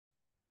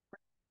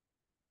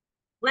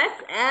What's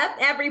up,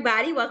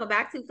 everybody? Welcome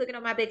back to Flicking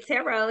on My Big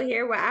Tarot,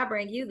 here where I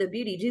bring you the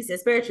beauty, juice, and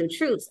spiritual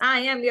truths.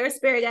 I am your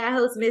spirit guide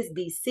host, Miss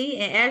DC,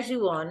 and as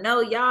you all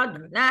know, y'all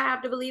do not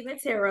have to believe in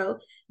tarot.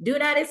 Do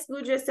not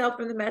exclude yourself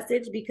from the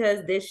message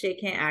because this shit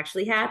can't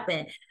actually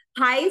happen.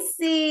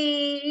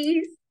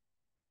 Pisces.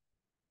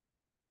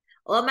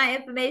 All my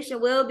information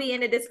will be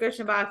in the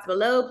description box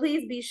below.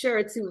 Please be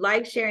sure to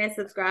like, share, and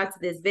subscribe to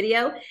this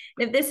video. And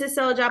if this is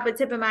so, drop a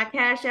tip in my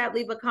Cash App,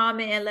 leave a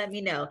comment, and let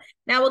me know.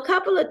 Now, a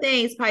couple of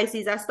things,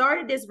 Pisces. I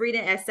started this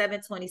reading at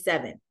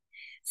 727.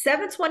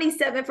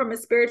 727 from a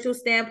spiritual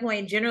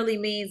standpoint generally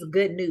means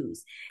good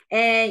news.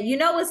 And you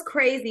know what's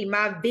crazy?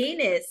 My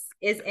Venus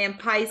is in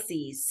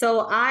Pisces. So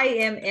I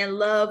am in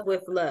love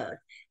with love.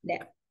 Now,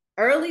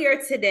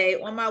 earlier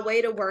today on my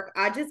way to work,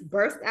 I just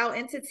burst out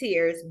into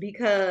tears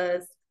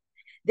because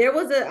there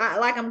was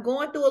I'm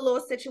going through a little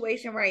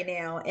situation right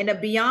now, and a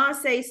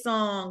Beyonce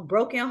song,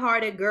 Broken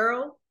Hearted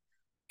Girl,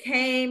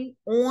 came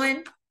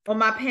on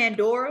my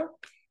Pandora.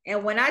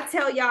 And when I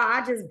tell y'all,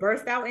 I just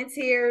burst out in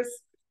tears.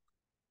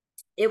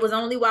 It was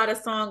only while the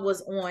song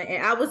was on,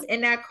 and I was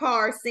in that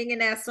car singing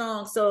that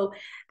song. So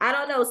I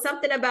don't know,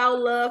 something about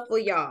love for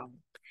y'all.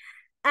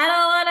 I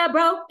don't want a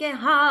broken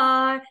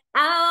heart.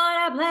 I don't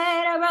want to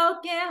play the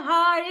broken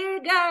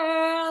hearted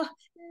girl.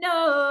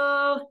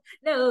 No,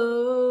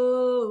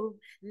 no,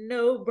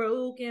 no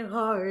broken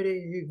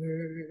hearted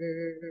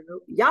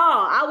girl. Y'all,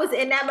 I was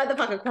in that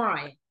motherfucker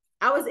crying.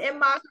 I was in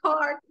my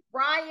car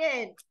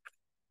crying.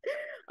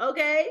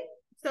 Okay.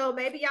 So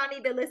maybe y'all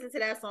need to listen to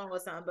that song or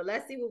something, but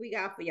let's see what we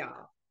got for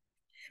y'all.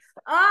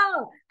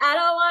 Oh, I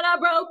don't want a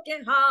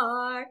broken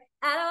heart.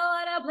 I don't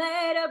want to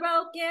play the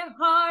broken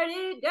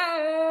hearted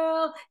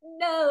girl.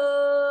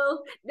 No,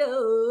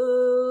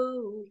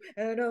 no,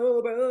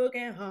 no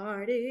broken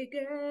hearted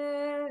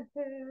girl.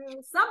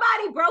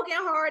 Somebody broken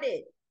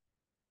hearted.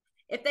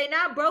 If they're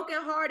not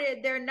broken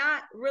hearted, they're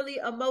not really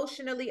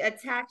emotionally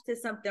attached to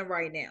something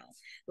right now.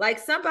 Like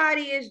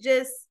somebody is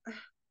just,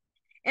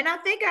 and I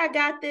think I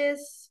got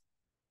this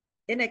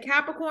in a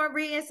Capricorn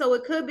reading, so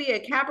it could be a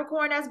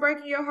Capricorn that's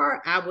breaking your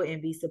heart. I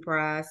wouldn't be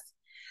surprised.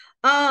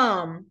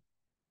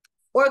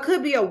 Or it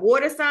could be a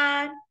water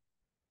sign,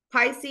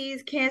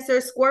 Pisces, Cancer,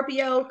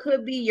 Scorpio,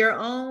 could be your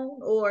own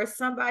or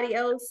somebody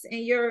else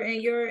in your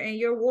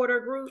water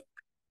group.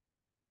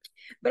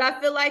 But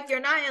I feel like you're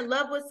not in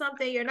love with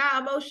something, you're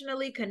not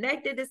emotionally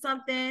connected to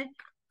something.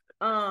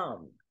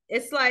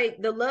 It's like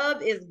the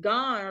love is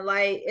gone.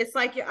 Like it's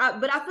like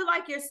but I feel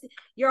like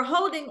you're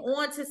holding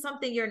on to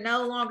something you're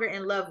no longer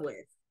in love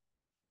with.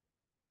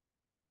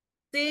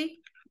 See,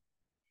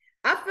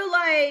 I feel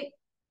like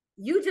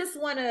you just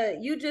wanna,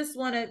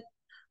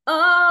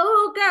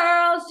 oh,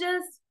 girls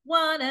just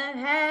wanna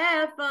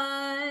have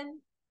fun.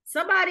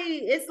 Somebody,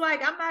 it's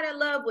like I'm not in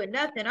love with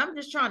nothing. I'm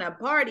just trying to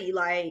party.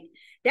 Like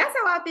that's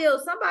how I feel.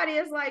 Somebody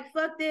is like,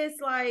 fuck this.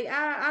 Like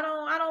I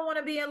don't want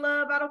to be in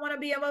love. I don't want to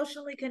be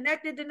emotionally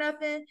connected to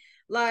nothing.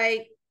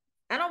 Like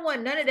I don't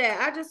want none of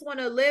that. I just want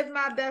to live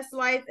my best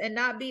life and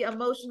not be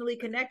emotionally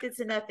connected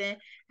to nothing.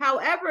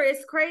 However,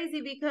 it's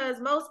crazy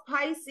because most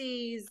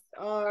Pisces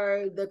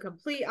are the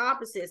complete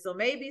opposite. So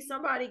maybe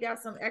somebody got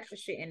some extra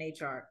shit in their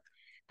chart.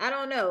 I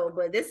don't know,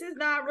 but this is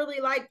not really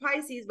like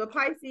Pisces, but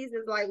Pisces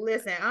is like,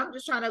 listen, I'm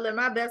just trying to live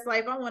my best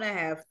life. I want to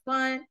have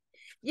fun.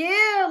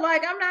 Yeah,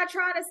 like I'm not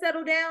trying to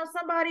settle down.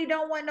 Somebody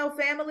don't want no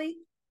family.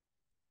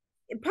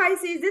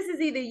 Pisces, this is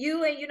either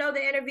you and you know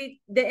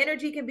the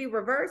energy can be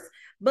reversed,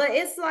 but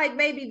it's like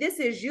maybe this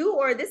is you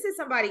or this is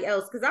somebody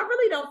else because I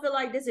really don't feel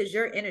like this is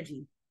your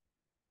energy.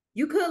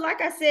 You could, like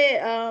I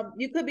said,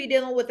 you could be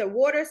dealing with a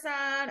water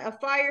sign, a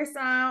fire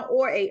sign,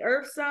 or a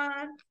earth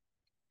sign.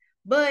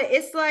 But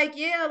it's like,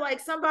 yeah,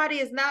 like somebody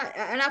is not,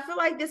 and I feel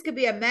like this could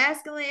be a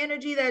masculine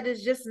energy that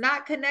is just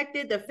not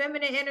connected. The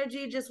feminine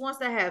energy just wants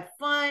to have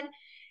fun.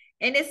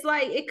 And it's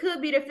like, it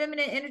could be the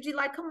feminine energy,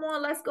 like, come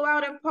on, let's go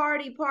out and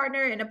party,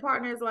 partner. And the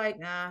partner is like,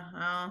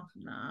 nah,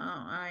 no,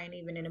 I ain't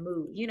even in the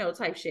mood,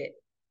 type shit.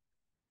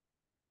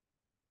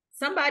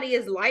 Somebody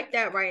is like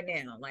that right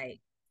now.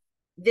 Like,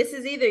 this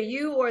is either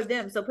you or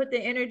them. So put the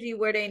energy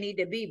where they need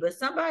to be. But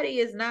somebody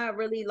is not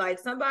really like,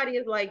 somebody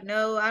is like,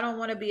 no, I don't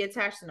want to be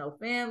attached to no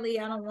family.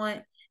 I don't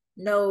want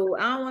no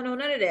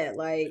none of that.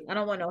 Like, I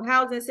don't want no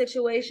housing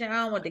situation.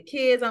 I don't want the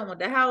kids. I don't want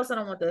the house. I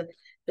don't want the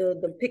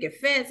picket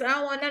fence. I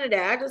don't want none of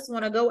that. I just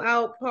want to go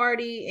out,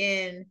 party,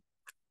 and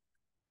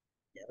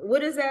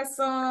what is that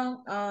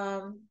song?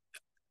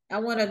 I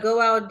want to go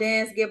out,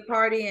 dance, get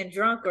party and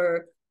drunk,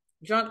 or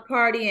drunk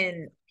party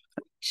and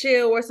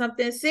chill or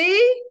something.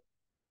 See,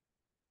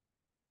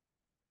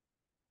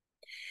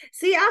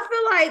 I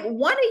feel like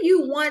one of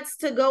you wants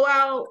to go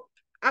out.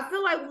 I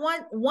feel like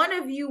one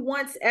of you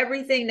wants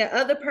everything, the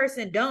other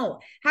person don't.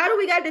 How do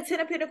we got the 10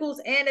 of Pentacles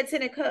and the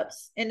 10 of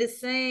Cups in the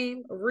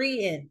same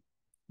reading,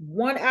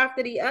 one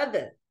after the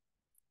other?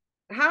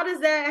 How does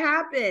that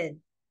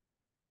happen?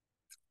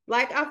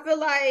 Like, I feel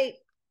like,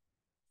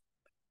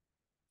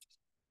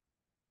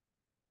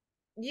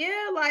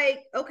 yeah,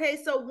 like, okay,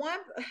 so one,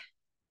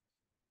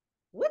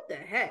 what the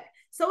heck?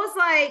 So it's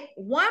like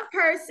one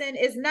person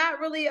is not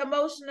really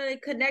emotionally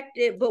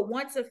connected, but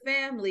wants a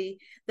family.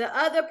 The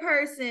other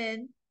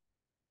person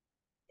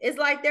is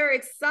like they're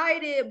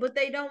excited, but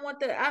they don't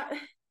want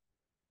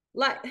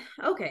like,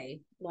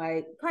 okay,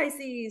 like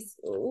Pisces,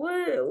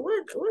 what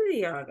are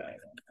y'all guys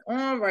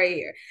on right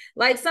here?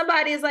 Like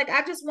somebody is like,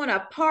 I just want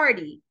a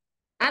party.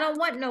 I don't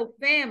want no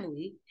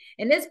family.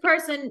 And this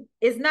person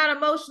is not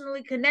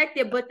emotionally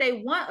connected, but they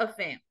want a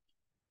family.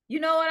 You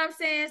know what I'm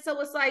saying?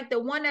 So it's like the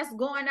one that's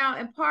going out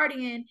and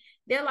partying,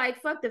 they're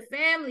like, fuck the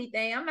family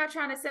thing. I'm not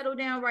trying to settle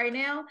down right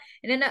now.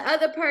 And then the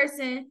other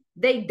person,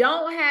 they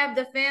don't have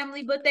the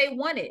family, but they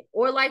want it.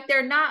 Or like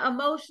they're not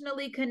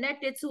emotionally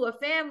connected to a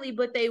family,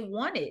 but they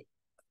want it.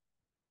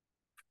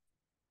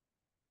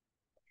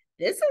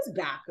 This is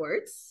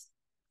backwards.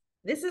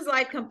 This is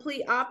like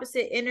complete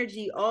opposite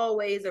energy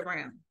always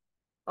around.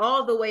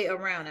 All the way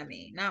around, I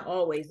mean. Not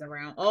always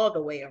around, all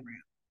the way around.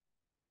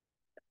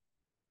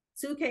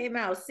 2 came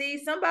out.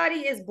 See, somebody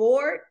is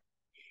bored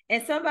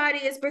and somebody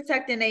is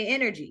protecting their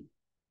energy.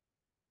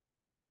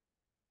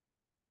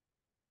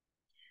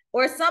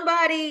 Or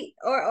somebody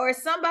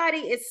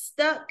is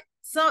stuck,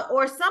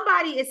 or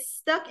somebody is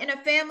stuck in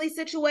a family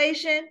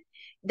situation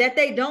that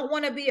they don't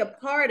want to be a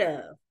part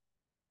of.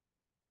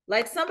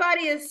 Like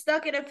somebody is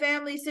stuck in a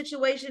family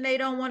situation they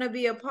don't want to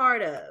be a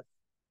part of.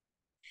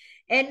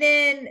 And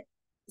then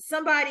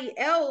somebody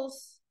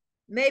else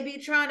may be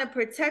trying to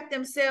protect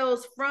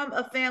themselves from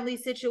a family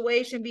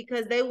situation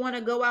because they want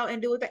to go out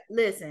and do it.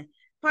 Listen,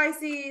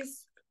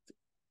 Pisces,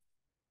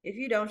 if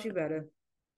you don't, you better.